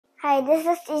Hi, this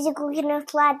is Easy Cooking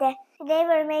with Lada. Today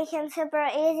we're making super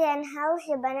easy and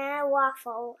healthy banana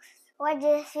waffles. Watch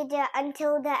this video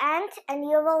until the end and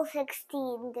you will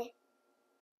succeed.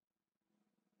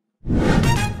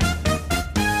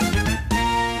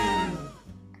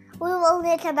 We will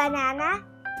need a banana,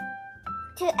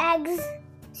 2 eggs,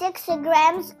 60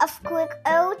 grams of quick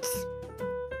oats,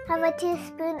 have a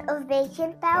teaspoon of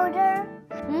baking powder,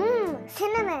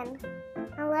 cinnamon,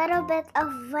 a little bit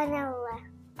of vanilla.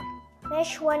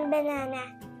 Mash 1 banana.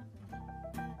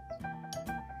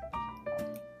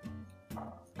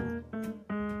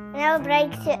 Now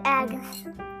break 2 eggs.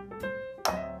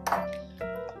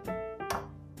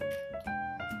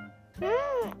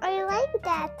 I like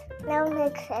that. Now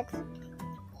mix it.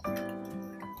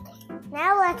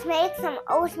 Now let's make some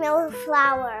oatmeal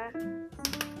flour.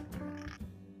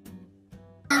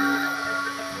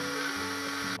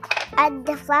 Add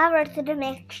the flour to the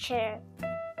mixture.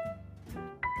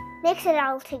 Mix it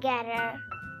all together.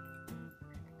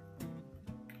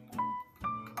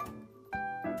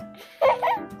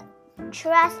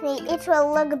 Trust me, it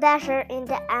will look better in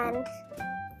the end.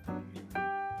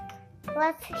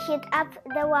 Let's heat up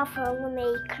the waffle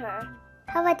maker.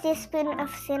 Have a teaspoon of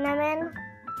cinnamon.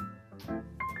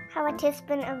 Have a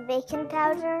teaspoon of baking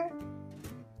powder.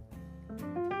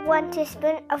 1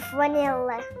 teaspoon of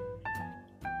vanilla.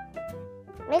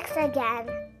 Mix again.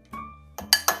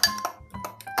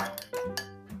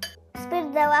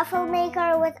 Spread the waffle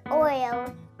maker with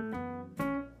oil.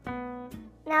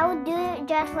 Now do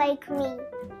just like me.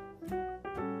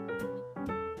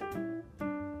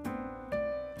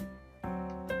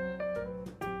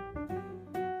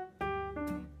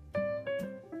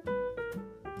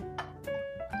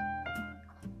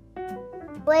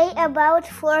 Wait about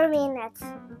 4 minutes.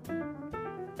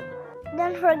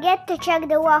 Don't forget to check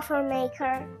the waffle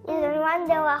maker. You don't want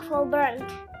the waffle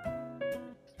burnt.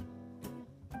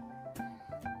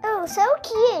 Oh, so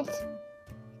cute!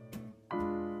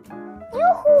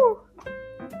 Yoo-hoo!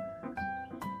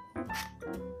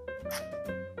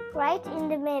 Right in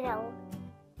the middle.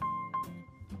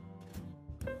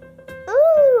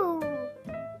 Ooh!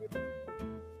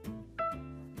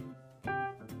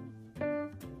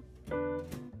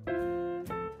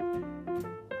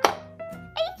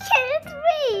 I can't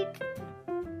wait!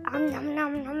 Nom nom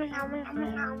nom nom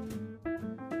nom nom.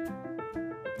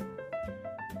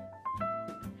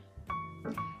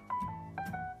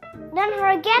 Don't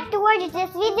forget to watch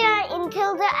this video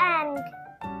until the end.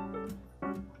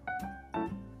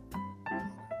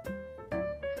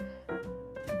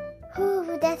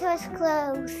 Whew, that was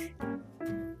close.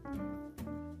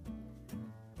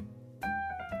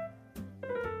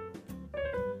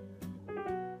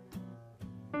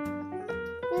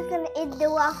 You can eat the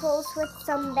waffles with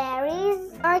some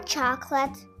berries, or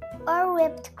chocolate, or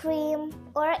whipped cream,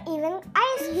 or even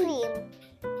ice cream.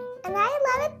 And I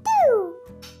love it